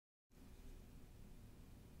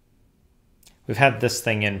We've had this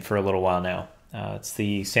thing in for a little while now. It's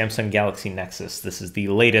the Samsung Galaxy Nexus. This is the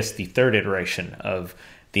latest, the third iteration of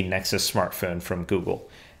the Nexus smartphone from Google.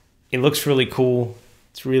 It looks really cool.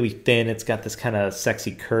 It's really thin. It's got this kind of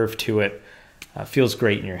sexy curve to it. Feels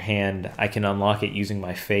great in your hand. I can unlock it using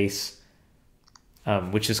my face,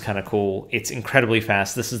 which is kind of cool. It's incredibly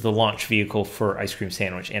fast. This is the launch vehicle for Ice Cream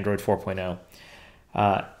Sandwich, Android 4.0.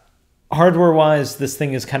 Hardware-wise, this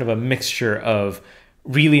thing is kind of a mixture of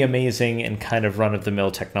really amazing and kind of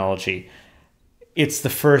run-of-the-mill technology. It's the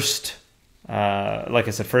first, like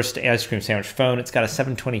I said, first Ice Cream Sandwich phone. It's got a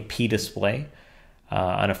 720p display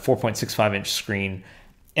on a 4.65-inch screen.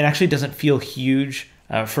 It actually doesn't feel huge.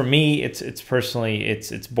 For me, it's personally,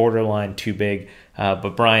 it's borderline too big,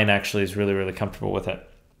 but Brian actually is really, really comfortable with it.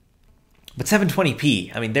 But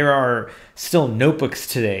 720p, I mean, there are still notebooks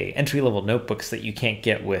today, entry-level notebooks that you can't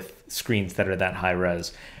get with screens that are that high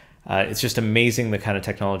res. It's just amazing the kind of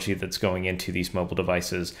technology that's going into these mobile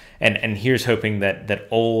devices. And here's hoping that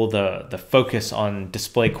all the focus on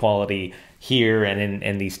display quality here and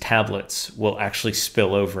in these tablets will actually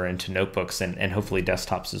spill over into notebooks and hopefully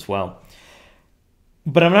desktops as well.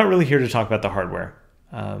 But I'm not really here to talk about the hardware.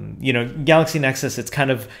 You know, Galaxy Nexus,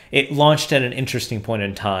 it launched at an interesting point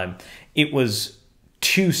in time. It was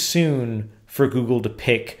too soon for Google to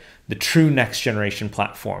pick the true next generation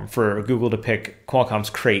platform, for Google to pick Qualcomm's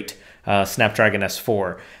Crate, Snapdragon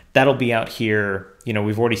S4. That'll be out here. You know,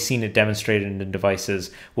 we've already seen it demonstrated in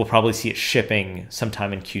devices. We'll probably see it shipping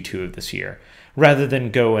sometime in Q2 of this year. Rather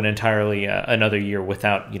than go an entirely another year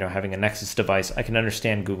without, you know, having a Nexus device, I can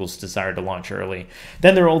understand Google's desire to launch early.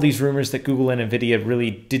 Then there are all these rumors that Google and NVIDIA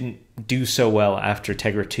really didn't do so well after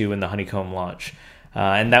Tegra 2 and the Honeycomb launch.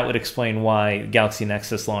 And that would explain why Galaxy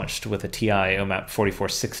Nexus launched with a TI OMAP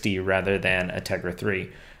 4460 rather than a Tegra 3.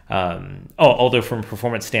 Although from a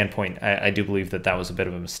performance standpoint, I do believe that was a bit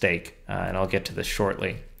of a mistake, and I'll get to this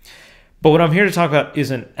shortly. But what I'm here to talk about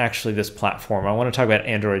isn't actually this platform. I want to talk about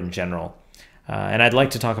Android in general. And I'd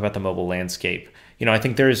like to talk about the mobile landscape. You know, I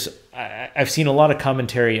think I've seen a lot of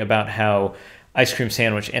commentary about how Ice Cream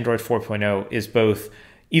Sandwich, Android 4.0,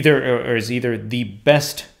 is either the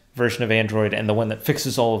best version of Android and the one that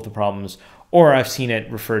fixes all of the problems, or I've seen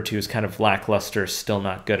it referred to as kind of lackluster, still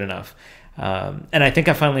not good enough. And I think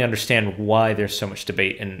I finally understand why there's so much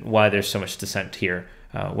debate and why there's so much dissent here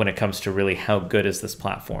when it comes to really how good is this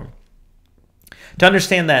platform. To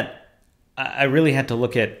understand that, I really had to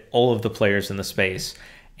look at all of the players in the space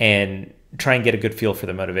and try and get a good feel for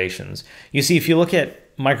their motivations. You see, if you look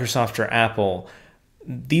at Microsoft or Apple,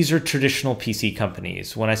 these are traditional PC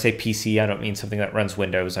companies. When I say PC, I don't mean something that runs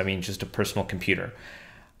Windows. I mean just a personal computer.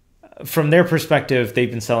 From their perspective, they've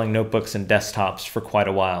been selling notebooks and desktops for quite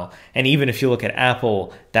a while. And even if you look at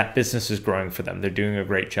Apple, that business is growing for them. They're doing a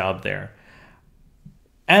great job there.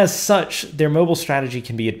 As such, their mobile strategy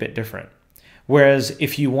can be a bit different. Whereas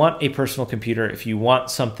if you want a personal computer, if you want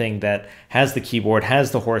something that has the keyboard,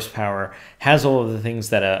 has the horsepower, has all of the things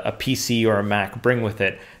that a PC or a Mac bring with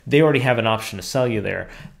it, they already have an option to sell you there.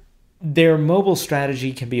 Their mobile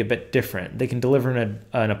strategy can be a bit different. They can deliver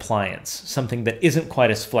an appliance, something that isn't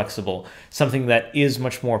quite as flexible, something that is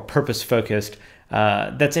much more purpose-focused,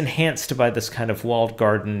 that's enhanced by this kind of walled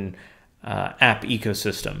garden app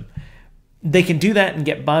ecosystem. They can do that and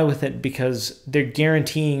get by with it because they're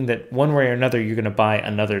guaranteeing that one way or another you're going to buy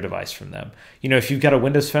another device from them. You know, if you've got a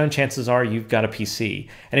Windows phone, chances are you've got a PC.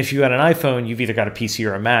 And if you've got an iPhone, you've either got a PC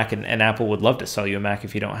or a Mac, and Apple would love to sell you a Mac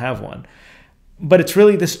if you don't have one. But it's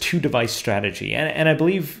really this two-device strategy. And I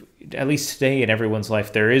believe, at least today in everyone's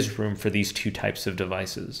life, there is room for these two types of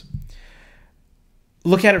devices.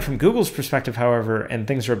 Look at it from Google's perspective, however, and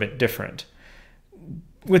things are a bit different.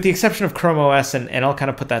 With the exception of Chrome OS, and I'll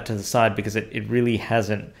kind of put that to the side because it really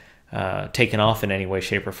hasn't taken off in any way,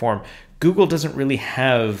 shape, or form, Google doesn't really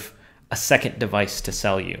have a second device to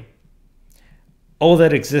sell you. All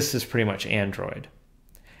that exists is pretty much Android.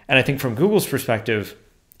 And I think from Google's perspective,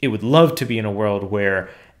 it would love to be in a world where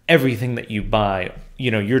everything that you buy,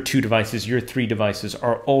 you know, your 2 devices, your 3 devices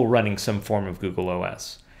are all running some form of Google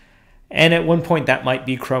OS. And at one point that might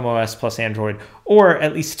be Chrome OS plus Android, or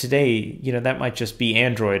at least today, you know, that might just be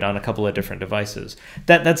Android on a couple of different devices.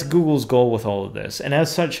 That's Google's goal with all of this. And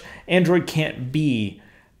as such, Android can't be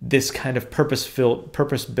this kind of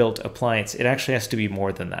purpose-built appliance. It actually has to be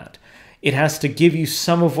more than that. It has to give you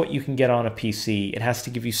some of what you can get on a PC. It has to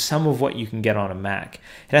give you some of what you can get on a Mac.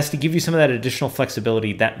 It has to give you some of that additional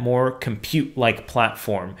flexibility, that more compute-like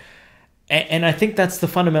platform. And I think that's the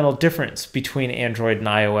fundamental difference between Android and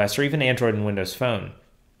iOS, or even Android and Windows Phone.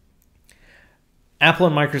 Apple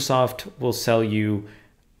and Microsoft will sell you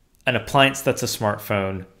an appliance that's a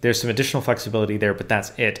smartphone. There's some additional flexibility there, but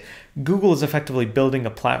that's it. Google is effectively building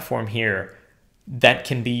a platform here that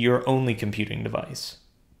can be your only computing device.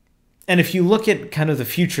 And if you look at kind of the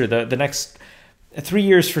future, the next 3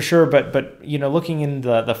 years for sure, but you know, looking in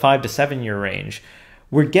the 5 to 7 year range,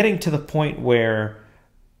 we're getting to the point where,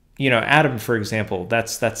 you know, Atom, for example,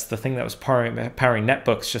 that's the thing that was powering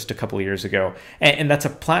netbooks just a couple of years ago, and that's a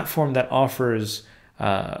platform that offers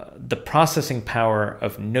the processing power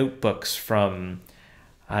of notebooks from,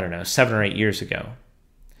 I don't know, 7 or 8 years ago.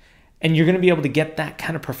 And you're going to be able to get that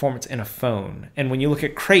kind of performance in a phone. And when you look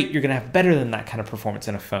at Crate, you're going to have better than that kind of performance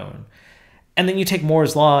in a phone. And then you take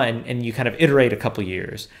Moore's Law and you kind of iterate a couple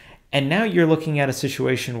years. And now you're looking at a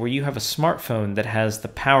situation where you have a smartphone that has the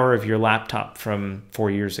power of your laptop from 4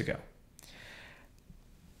 years ago.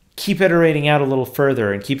 Keep iterating out a little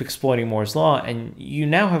further and keep exploiting Moore's Law, and you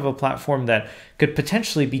now have a platform that could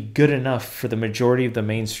potentially be good enough for the majority of the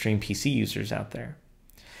mainstream PC users out there.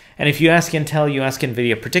 And if you ask Intel, you ask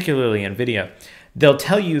NVIDIA, particularly NVIDIA, they'll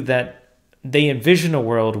tell you that they envision a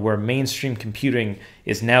world where mainstream computing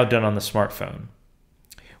is now done on the smartphone,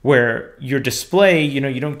 where your display, you know,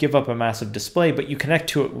 you don't give up a massive display, but you connect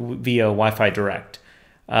to it via Wi-Fi Direct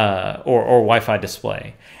or Wi-Fi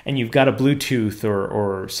display. And you've got a Bluetooth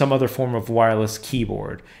or some other form of wireless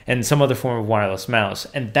keyboard and some other form of wireless mouse.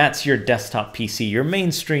 And that's your desktop PC. Your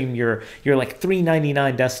mainstream, your like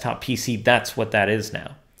 $399 desktop PC, that's what that is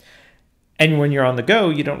now. And when you're on the go,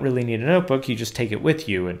 you don't really need a notebook. You just take it with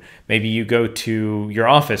you. And maybe you go to your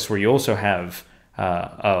office where you also have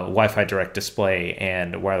a Wi-Fi Direct display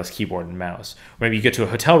and a wireless keyboard and mouse. Or maybe you get to a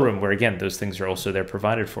hotel room where, again, those things are also there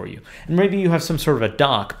provided for you. And maybe you have some sort of a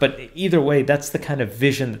dock. But either way, that's the kind of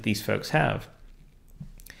vision that these folks have.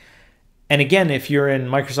 And again, if you're in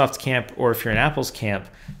Microsoft's camp or if you're in Apple's camp,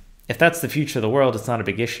 if that's the future of the world, it's not a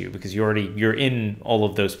big issue because you're in all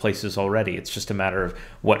of those places already. It's just a matter of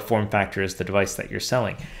what form factor is the device that you're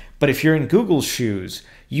selling. But if you're in Google's shoes,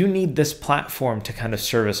 you need this platform to kind of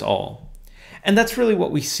service all. And that's really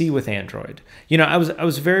what we see with Android. You know, I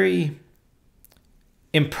was very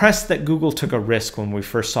impressed that Google took a risk when we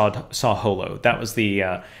first saw Holo. That was the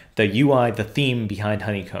UI, the theme behind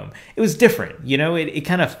Honeycomb. It was different, you know, it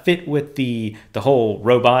kind of fit with the whole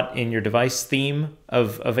robot in your device theme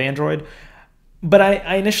of Android. But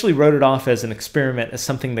I initially wrote it off as an experiment, as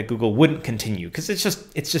something that Google wouldn't continue, because it's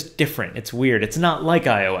just different. It's weird. It's not like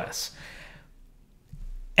iOS.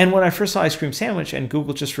 And when I first saw Ice Cream Sandwich and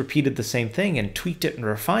Google just repeated the same thing and tweaked it and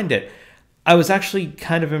refined it, I was actually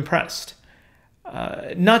kind of impressed.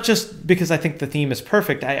 Not just because I think the theme is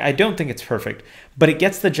perfect. I don't think it's perfect, but it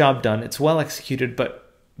gets the job done. It's well executed,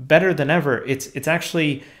 but better than ever, it's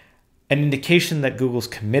actually an indication that Google's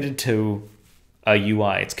committed to a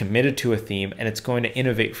UI. It's committed to a theme, and it's going to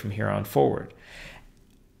innovate from here on forward.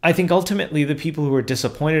 I think ultimately the people who are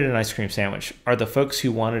disappointed in Ice Cream Sandwich are the folks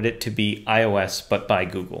who wanted it to be iOS but by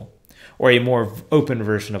Google, or a more open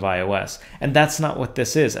version of iOS. And that's not what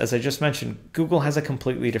this is. As I just mentioned, Google has a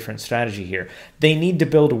completely different strategy here. They need to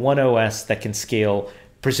build one OS that can scale,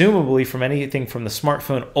 presumably from anything from the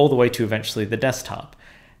smartphone all the way to eventually the desktop.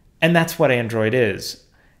 And that's what Android is.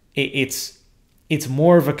 It's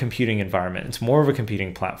more of a computing environment. It's more of a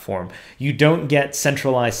computing platform. You don't get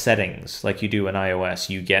centralized settings like you do in iOS.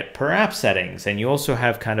 You get per app settings, and you also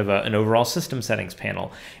have kind of an overall system settings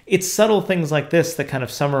panel. It's subtle things like this that kind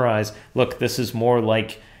of summarize, look, this is more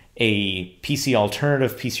like a PC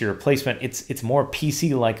alternative, PC replacement. It's more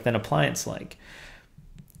PC-like than appliance-like.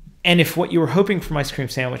 And if what you were hoping from Ice Cream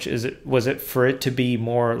Sandwich was it for it to be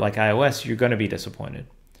more like iOS, you're going to be disappointed.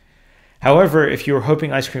 However, if you were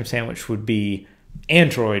hoping Ice Cream Sandwich would be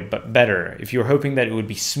Android but better, if you were hoping that it would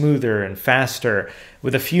be smoother and faster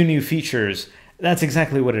with a few new features, that's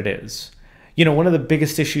exactly what it is. You know, one of the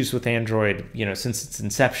biggest issues with Android, you know, since its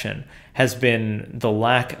inception has been the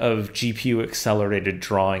lack of GPU accelerated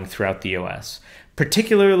drawing throughout the OS.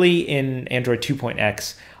 Particularly in Android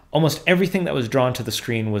 2.x, almost everything that was drawn to the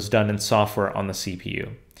screen was done in software on the CPU.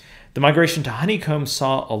 The migration to Honeycomb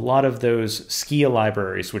saw a lot of those Skia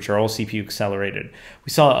libraries, which are all CPU accelerated.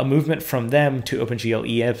 We saw a movement from them to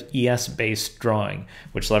Opengl ES-based drawing,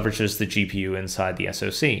 which leverages the GPU inside the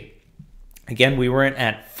SoC. Again, we weren't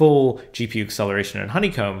at full GPU acceleration in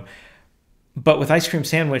Honeycomb, but with Ice Cream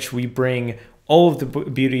Sandwich, we bring all of the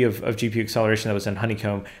beauty of GPU acceleration that was in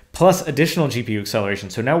Honeycomb, plus additional GPU acceleration.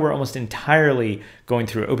 So now we're almost entirely going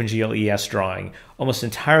through Opengl ES drawing, almost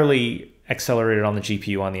entirely accelerated on the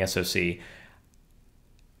GPU on the SoC,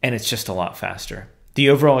 and it's just a lot faster. The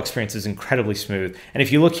overall experience is incredibly smooth. And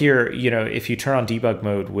if you look here, you know, if you turn on debug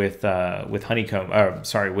mode with Honeycomb,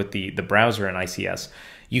 with the browser in ICS,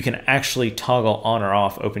 you can actually toggle on or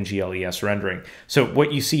off OpenGL ES rendering. So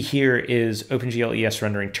what you see here is OpenGL ES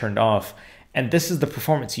rendering turned off, and this is the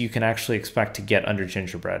performance you can actually expect to get under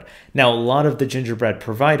Gingerbread. Now, a lot of the Gingerbread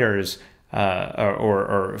providers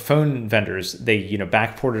or phone vendors, they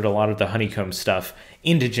backported a lot of the Honeycomb stuff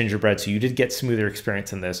into Gingerbread, so you did get smoother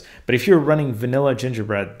experience in this. But if you're running vanilla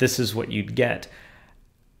Gingerbread, this is what you'd get.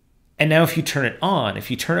 And now if you turn it on, if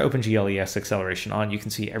you turn OpenGL ES Acceleration on, you can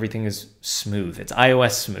see everything is smooth. It's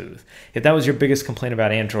iOS smooth. If that was your biggest complaint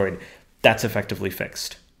about Android, that's effectively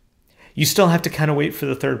fixed. You still have to kind of wait for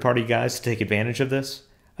the third-party guys to take advantage of this.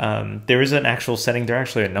 There is an actual setting. There are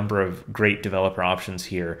actually a number of great developer options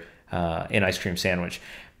here in Ice Cream Sandwich.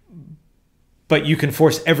 But you can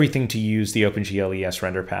force everything to use the OpenGL ES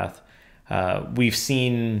render path. We've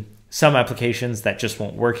seen some applications that just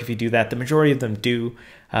won't work if you do that. The majority of them do.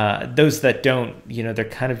 Those that don't, they're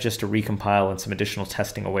kind of just a recompile and some additional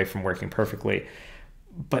testing away from working perfectly.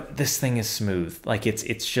 But this thing is smooth. Like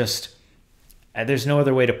it's just, there's no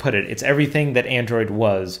other way to put it. It's everything that Android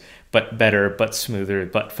was, but better, but smoother,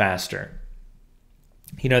 but faster.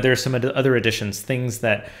 There are some other additions, things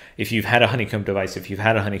that if you've had a Honeycomb device, if you've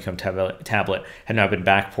had a Honeycomb tablet, have now been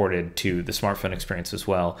backported to the smartphone experience as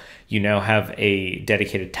well. You now have a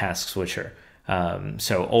dedicated task switcher.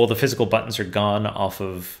 So all the physical buttons are gone off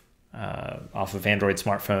of Android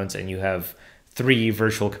smartphones, and you have 3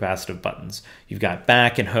 virtual capacitive buttons. You've got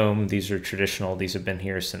back and home. These are traditional. These have been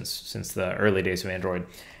here since the early days of Android.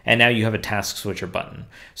 And now you have a task switcher button.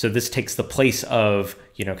 So this takes the place of,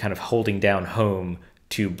 kind of holding down home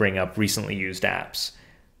to bring up recently used apps.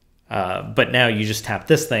 But now you just tap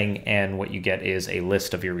this thing, and what you get is a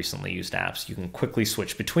list of your recently used apps. You can quickly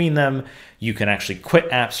switch between them. You can actually quit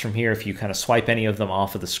apps from here. If you kind of swipe any of them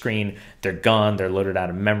off of the screen, they're gone, they're loaded out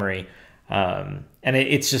of memory. And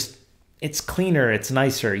it's cleaner, it's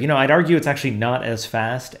nicer. I'd argue it's actually not as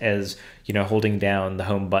fast as, holding down the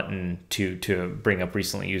home button to bring up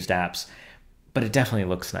recently used apps, but it definitely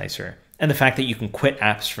looks nicer. And the fact that you can quit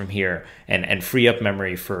apps from here and free up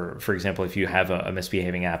memory for example, if you have a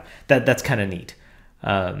misbehaving app, that's kind of neat.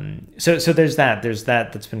 So there's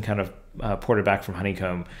that's been kind of ported back from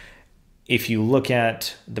Honeycomb. If you look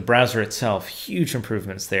at the browser itself, huge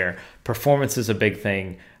improvements there. Performance is a big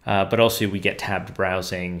thing, but also we get tabbed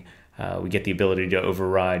browsing. We get the ability to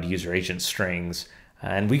override user agent strings.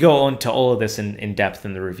 And we go into all of this in depth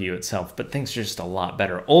in the review itself, but things are just a lot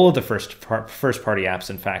better. All of the first-party apps,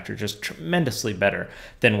 in fact, are just tremendously better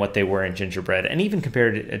than what they were in Gingerbread. And even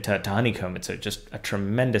compared to Honeycomb, it's just a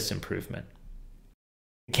tremendous improvement.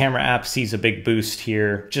 The camera app sees a big boost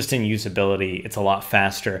here just in usability. It's a lot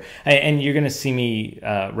faster. And you're going to see me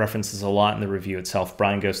reference this a lot in the review itself.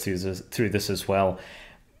 Brian goes through this as well.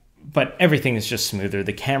 But everything is just smoother.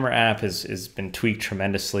 The camera app has been tweaked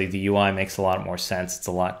tremendously. The UI makes a lot more sense. It's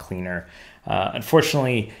a lot cleaner.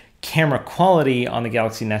 Unfortunately, camera quality on the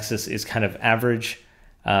Galaxy Nexus is kind of average.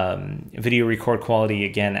 Video record quality,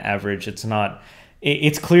 again, average.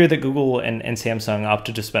 It's clear that Google and Samsung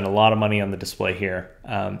opted to spend a lot of money on the display here,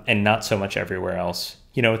 and not so much everywhere else.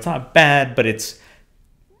 It's not bad, but it's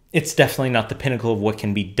definitely not the pinnacle of what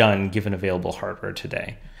can be done given available hardware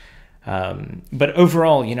today. But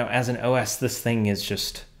overall, as an OS, this thing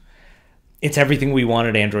is it's everything we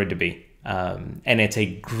wanted Android to be. And it's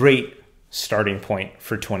a great starting point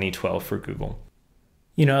for 2012 for Google.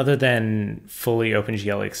 Other than fully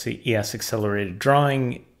OpenGL ES accelerated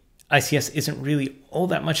drawing, ICS isn't really all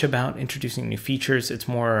that much about introducing new features. It's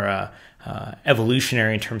more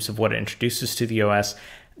evolutionary in terms of what it introduces to the OS.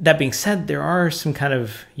 That being said, there are some kind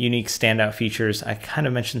of unique standout features. I kind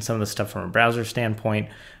of mentioned some of the stuff from a browser standpoint.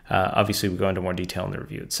 Obviously, we go into more detail in the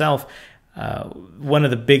review itself. One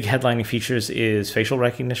of the big headlining features is facial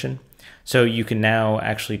recognition. So you can now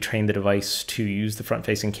actually train the device to use the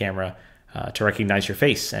front-facing camera to recognize your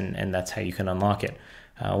face, and that's how you can unlock it.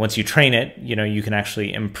 Once you train it, you can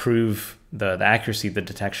actually improve the accuracy of the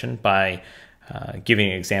detection by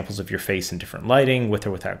giving examples of your face in different lighting, with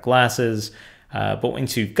or without glasses. But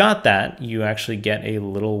once you've got that, you actually get a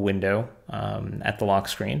little window at the lock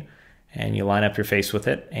screen, and you line up your face with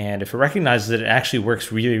it. And if it recognizes it, it actually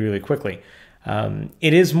works really, really quickly.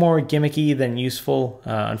 It is more gimmicky than useful.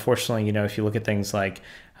 Unfortunately, if you look at things like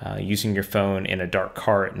using your phone in a dark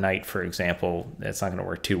car at night, for example, it's not going to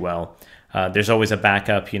work too well. There's always a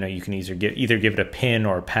backup. You can either give it a pin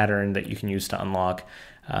or a pattern that you can use to unlock.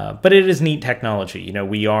 But it is neat technology.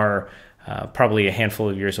 We are probably a handful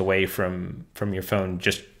of years away from your phone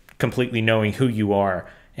just completely knowing who you are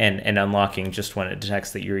and unlocking just when it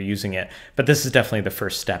detects that you're using it. But this is definitely the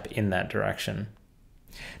first step in that direction.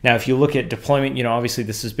 Now, if you look at deployment, obviously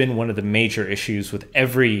this has been one of the major issues with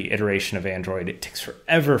every iteration of Android. It takes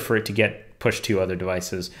forever for it to get pushed to other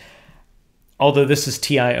devices. Although this is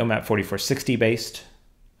TI OMAP 4460 based,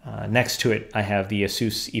 next to it I have the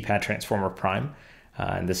Asus ePad Transformer Prime.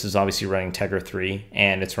 And this is obviously running Tegra 3,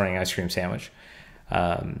 and it's running Ice Cream Sandwich.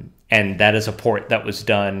 And that is a port that was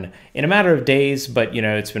done in a matter of days, but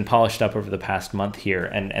it's been polished up over the past month here,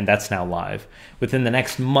 and that's now live. Within the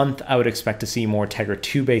next month, I would expect to see more Tegra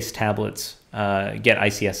 2 based tablets get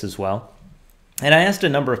ICS as well. And I asked a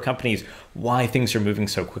number of companies why things are moving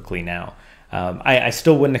so quickly now. I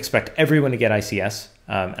still wouldn't expect everyone to get ICS,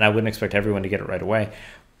 and I wouldn't expect everyone to get it right away.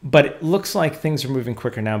 But it looks like things are moving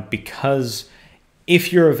quicker now because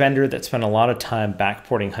if you're a vendor that spent a lot of time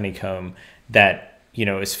backporting Honeycomb, that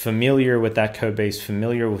is familiar with that code base,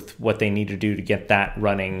 familiar with what they need to do to get that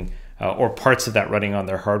running, or parts of that running on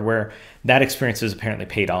their hardware, that experience has apparently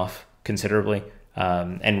paid off considerably.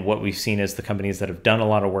 And what we've seen is the companies that have done a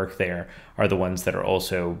lot of work there are the ones that are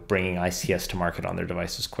also bringing ICS to market on their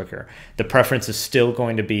devices quicker. The preference is still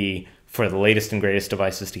going to be for the latest and greatest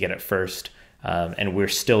devices to get it first. And we're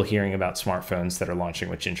still hearing about smartphones that are launching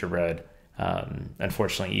with Gingerbread,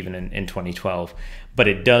 unfortunately, even in 2012. But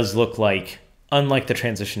it does look like, unlike the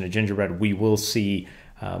transition to Gingerbread, we will see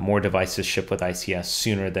more devices ship with ICS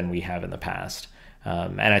sooner than we have in the past.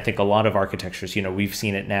 And I think a lot of architectures, we've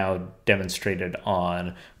seen it now demonstrated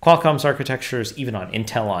on Qualcomm's architectures, even on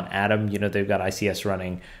Intel, on Atom, they've got ICS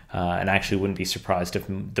running. And I actually wouldn't be surprised if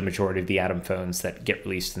the majority of the Atom phones that get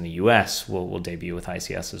released in the US will debut with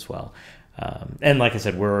ICS as well. And like I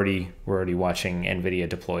said, we're already watching NVIDIA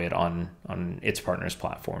deploy it on its partners'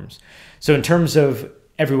 platforms. So in terms of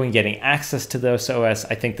everyone getting access to this OS,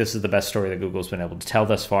 I think this is the best story that Google's been able to tell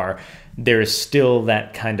thus far. There is still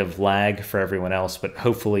that kind of lag for everyone else, but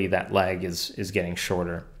hopefully that lag is getting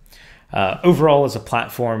shorter. Overall, as a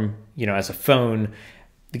platform, as a phone,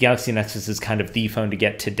 the Galaxy Nexus is kind of the phone to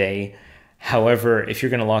get today. However, if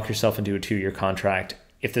you're going to lock yourself into a 2-year contract,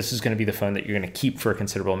 if this is going to be the phone that you're going to keep for a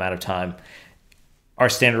considerable amount of time, our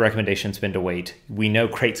standard recommendation has been to wait. We know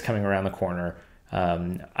Crate's coming around the corner.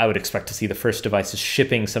 I would expect to see the first devices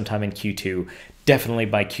shipping sometime in Q2. Definitely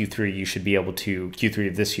by Q3, you should be able to, Q3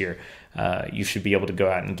 of this year, you should be able to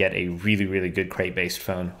go out and get a really, really good Crate-based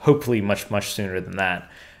phone, hopefully much, much sooner than that.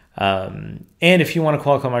 And if you want a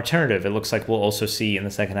Qualcomm alternative, it looks like we'll also see in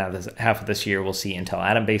the second half of this year, we'll see Intel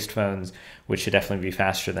Atom-based phones, which should definitely be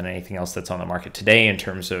faster than anything else that's on the market today in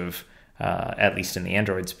terms of, at least in the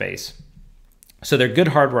Android space. So there are good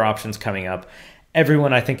hardware options coming up.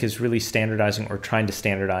 Everyone, I think, is really standardizing or trying to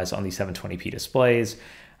standardize on these 720p displays.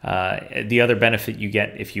 The other benefit you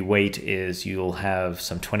get if you wait is you'll have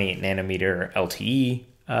some 28 nanometer LTE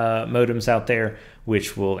modems out there,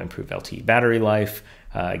 which will improve LTE battery life.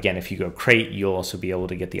 Again, if you go Crate, you'll also be able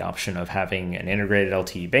to get the option of having an integrated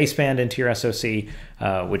LTE baseband into your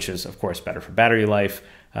SoC, which is, of course, better for battery life.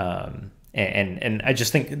 And I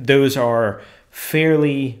just think those are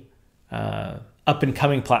fairly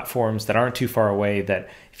up-and-coming platforms that aren't too far away, that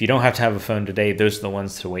if you don't have to have a phone today, those are the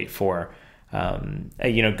ones to wait for.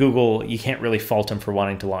 Google, you can't really fault them for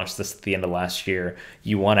wanting to launch this at the end of last year.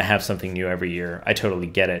 You want to have something new every year. I totally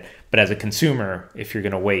get it. But as a consumer, if you're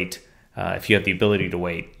going to wait, if you have the ability to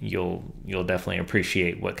wait, you'll definitely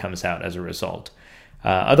appreciate what comes out as a result.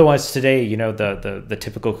 Otherwise, today, the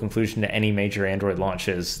typical conclusion to any major Android launch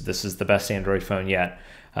is this is the best Android phone yet.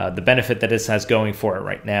 The benefit that this has going for it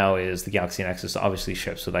right now is the Galaxy Nexus obviously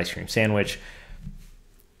ships with Ice Cream Sandwich.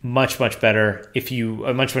 Much better.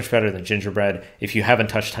 Much better than Gingerbread. If you haven't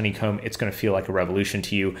touched Honeycomb, it's going to feel like a revolution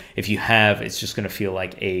to you. If you have, it's just going to feel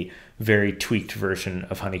like a very tweaked version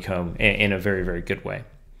of Honeycomb in a very, very good way.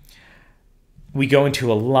 We go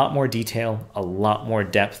into a lot more detail, a lot more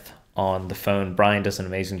depth on the phone. Brian does an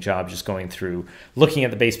amazing job just going through, looking at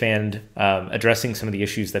the baseband, addressing some of the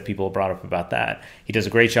issues that people brought up about that. He does a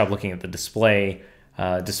great job looking at the display.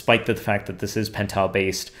 Despite the fact that this is Pentel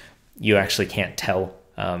based, you actually can't tell.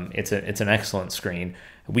 It's an excellent screen.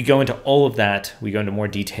 We go into all of that. We go into more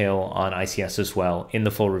detail on ICS as well in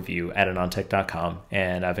the full review at anontech.com,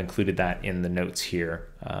 and I've included that in the notes here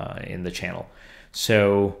in the channel.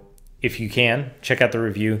 So if you can, check out the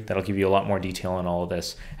review. That'll give you a lot more detail on all of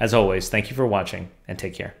this. As always, thank you for watching, and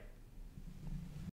take care.